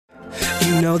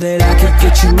You know that I could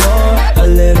get you more, a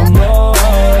little more.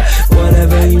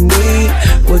 Whatever you need,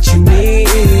 what you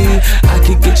need. I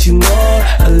could get you more,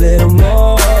 a little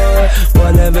more.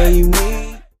 Whatever you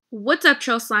need. What's up,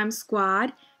 Trail Slime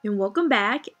Squad? And welcome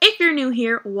back. If you're new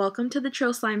here, welcome to the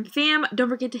Trail Slime fam. Don't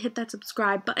forget to hit that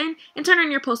subscribe button and turn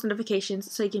on your post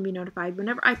notifications so you can be notified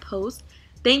whenever I post.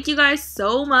 Thank you guys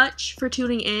so much for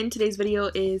tuning in. Today's video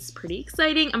is pretty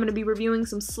exciting. I'm going to be reviewing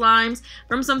some slimes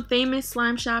from some famous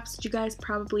slime shops that you guys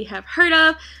probably have heard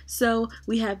of. So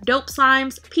we have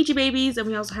Dopeslimes, Peachybbies, and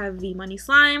we also have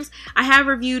Vmoneyslimes. I have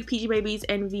reviewed Peachybbies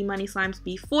and Vmoneyslimes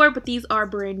before, but these are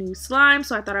brand new slimes,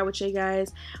 so I thought I would show you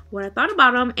guys what I thought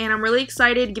about them, and I'm really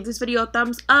excited. Give this video a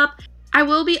thumbs up. I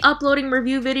will be uploading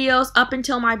review videos up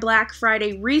until my Black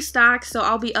Friday restock, so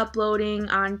I'll be uploading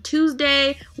on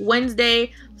Tuesday,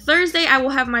 Wednesday, Thursday. I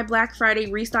will have my Black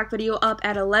Friday restock video up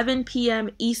at 11 p.m.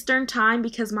 Eastern time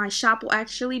because my shop will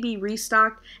actually be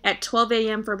restocked at 12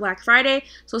 a.m. for Black Friday,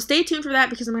 so stay tuned for that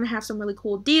because I'm going to have some really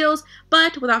cool deals.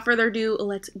 But without further ado,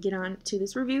 let's get on to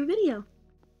this review video.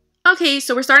 Okay,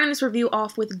 so we're starting this review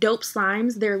off with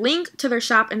Dopeslimes. Their link to their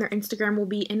shop and their Instagram will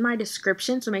be in my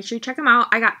description, so make sure you check them out.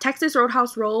 I got Texas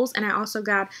Roadhouse rolls, and I also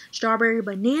got strawberry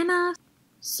banana.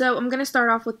 So I'm going to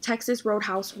start off with Texas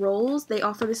Roadhouse rolls. They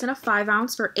offer this in a 5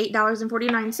 ounce for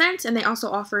 $8.49, and they also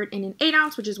offer it in an 8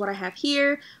 ounce, which is what I have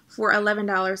here, for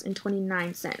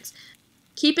 $11.29.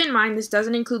 Keep in mind this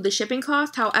doesn't include the shipping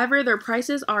cost. However, their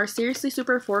prices are seriously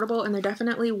super affordable and they're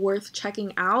definitely worth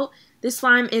checking out. This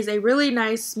slime is a really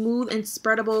nice, smooth, and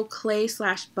spreadable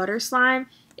clay/butter slime.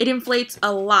 It inflates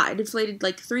a lot. It inflated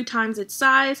like 3 times its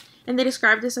size, and they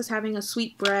describe this as having a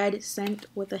sweet bread scent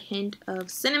with a hint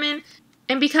of cinnamon.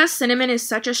 And because cinnamon is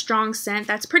such a strong scent,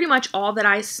 that's pretty much all that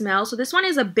I smell. So this one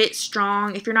is a bit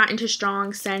strong. If you're not into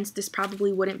strong scents, this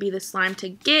probably wouldn't be the slime to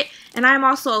get. And I'm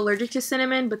also allergic to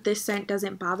cinnamon, but this scent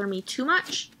doesn't bother me too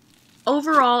much.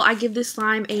 Overall, I give this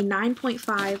slime a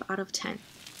 9.5 out of 10.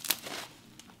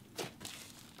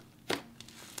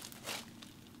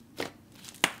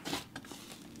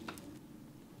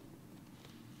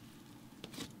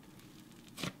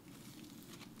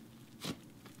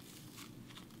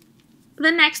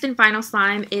 The next and final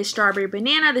slime is Strawberry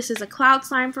Banana. This is a cloud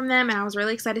slime from them, and I was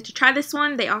really excited to try this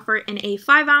one. They offer it in a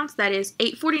 5 ounce, that is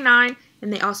 $8.49,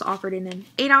 and they also offer it in an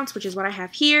 8 ounce, which is what I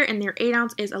have here, and their 8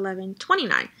 ounce is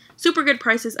 $11.29. Super good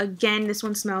prices. Again, this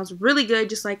one smells really good,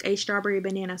 just like a strawberry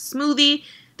banana smoothie.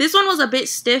 This one was a bit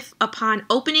stiff upon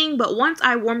opening, but once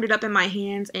I warmed it up in my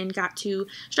hands and got to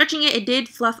stretching it, it did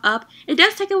fluff up. It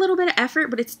does take a little bit of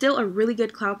effort, but it's still a really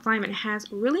good cloud slime, and it has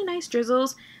really nice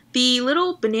drizzles. The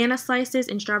little banana slices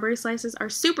and strawberry slices are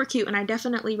super cute, and I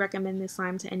definitely recommend this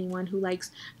slime to anyone who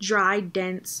likes dry,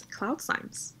 dense cloud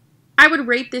slimes. I would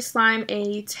rate this slime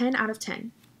a 10 out of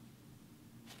 10.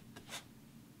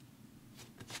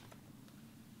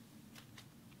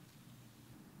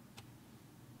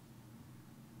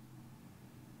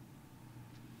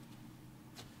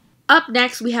 Up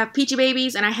next, we have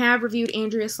Peachybbies, and I have reviewed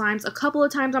Andrea's slimes a couple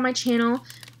of times on my channel.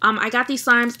 I got these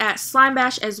slimes at Slime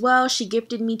Bash as well. She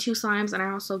gifted me 2 slimes, and I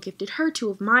also gifted her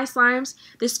 2 of my slimes.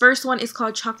 This first one is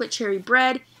called Chocolate Cherry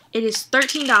Bread. It is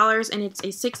 $13, and it's a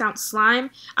 6 ounce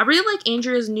slime. I really like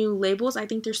Andrea's new labels. I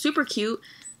think they're super cute.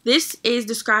 This is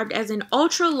described as an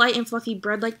ultra light and fluffy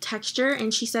bread-like texture,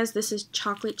 and she says this is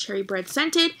chocolate cherry bread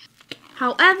scented.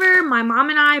 However, my mom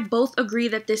and I both agree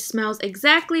that this smells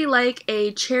exactly like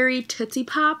a cherry Tootsie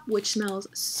Pop, which smells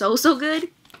so good.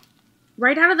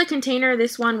 Right out of the container,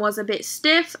 this one was a bit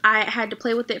stiff. I had to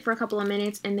play with it for a couple of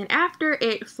minutes, and then after,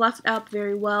 it fluffed up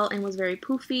very well and was very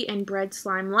poofy and bread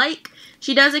slime-like.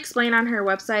 She does explain on her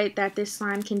website that this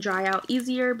slime can dry out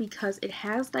easier because it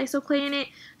has Disoclay in it.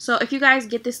 So if you guys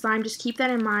get this slime, just keep that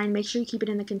in mind. Make sure you keep it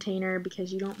in the container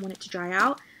because you don't want it to dry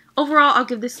out. Overall, I'll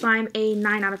give this slime a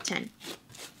 9 out of 10.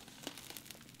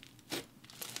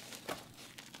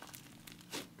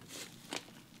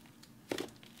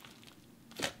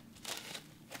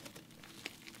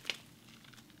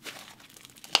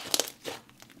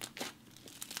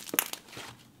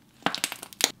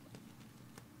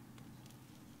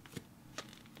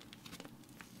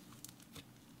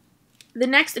 The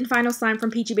next and final slime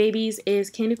from Peachybbies is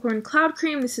Candy Corn Cloud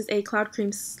Cream. This is a cloud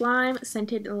cream slime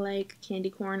scented like candy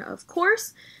corn, of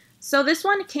course. So this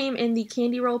one came in the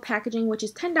candy roll packaging, which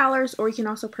is $10, or you can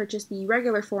also purchase the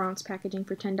regular 4 ounce packaging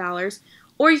for $10.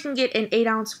 or you can get an 8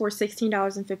 ounce for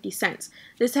 $16.50.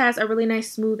 This has a really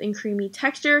nice smooth and creamy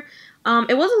texture.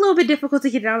 It was a little bit difficult to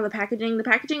get it out of the packaging. The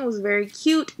packaging was very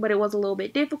cute, but it was a little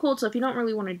bit difficult, so if you don't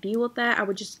really want to deal with that, I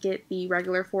would just get the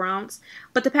regular 4 ounce.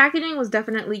 But the packaging was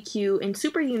definitely cute and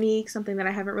super unique, something that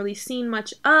I haven't really seen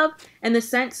much of, and the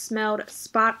scent smelled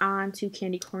spot on to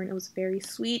candy corn. It was very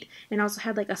sweet and also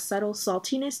had like a subtle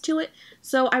saltiness to it,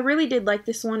 so I really did like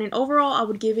this one, and overall I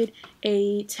would give it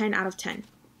a 10 out of 10.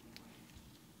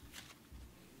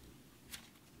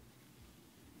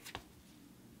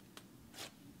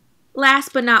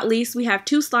 Last but not least, we have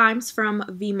 2 slimes from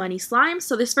Vmoneyslimes.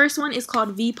 So this first one is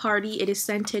called V Party. It is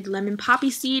scented lemon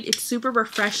poppy seed. It's super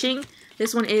refreshing.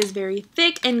 This one is very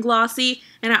thick and glossy,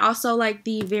 and I also like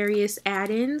the various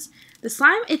add-ins. The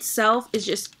slime itself is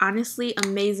just honestly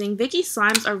amazing. Vicky's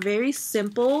slimes are very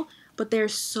simple, but they're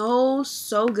so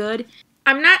good.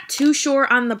 I'm not too sure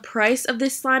on the price of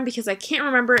this slime because I can't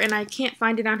remember and I can't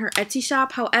find it on her Etsy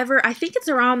shop. However, I think it's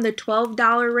around the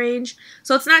 $12 range,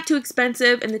 so it's not too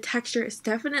expensive and the texture is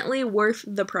definitely worth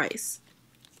the price.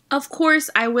 Of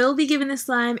course, I will be giving this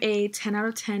slime a 10 out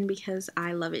of 10 because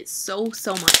I love it so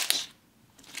much.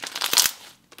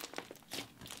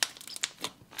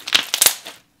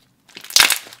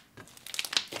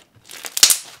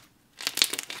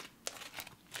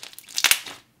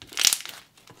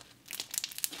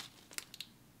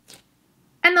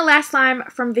 And the last slime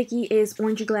from Vicky is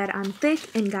Orange You Glad I'm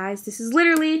Thick. And guys, this is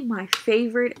literally my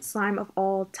favorite slime of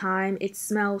all time. It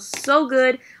smells so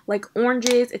good, like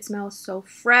oranges. It smells so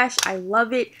fresh. I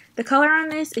love it. The color on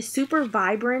this is super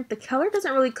vibrant. The color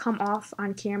doesn't really come off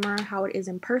on camera how it is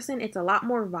in person. It's a lot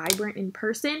more vibrant in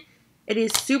person. It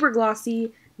is super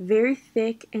glossy, very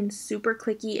thick, and super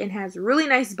clicky, and has really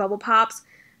nice bubble pops.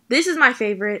 This is my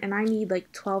favorite, and I need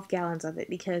like 12 gallons of it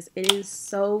because it is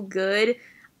so good.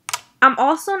 I'm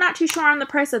also not too sure on the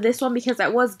price of this one because I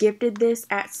was gifted this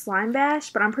at Slime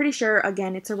Bash, but I'm pretty sure,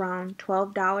 again, it's around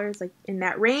 $12, like in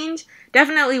that range.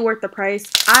 Definitely worth the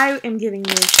price. I am giving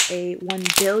this a 1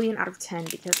 billion out of 10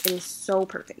 because it is so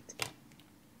perfect.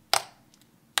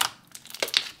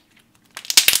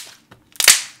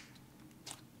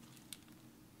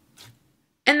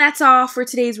 And that's all for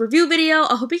today's review video.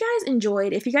 I hope you guys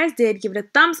enjoyed. If you guys did, give it a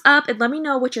thumbs up and let me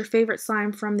know what your favorite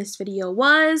slime from this video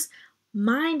was.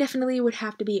 Mine definitely would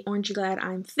have to be Orange You Glad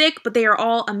I'm Thick, but they are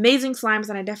all amazing slimes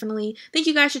and I definitely think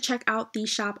you guys should check out these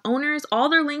shop owners. All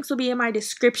their links will be in my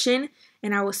description,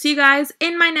 and I will see you guys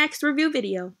in my next review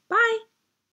video. Bye!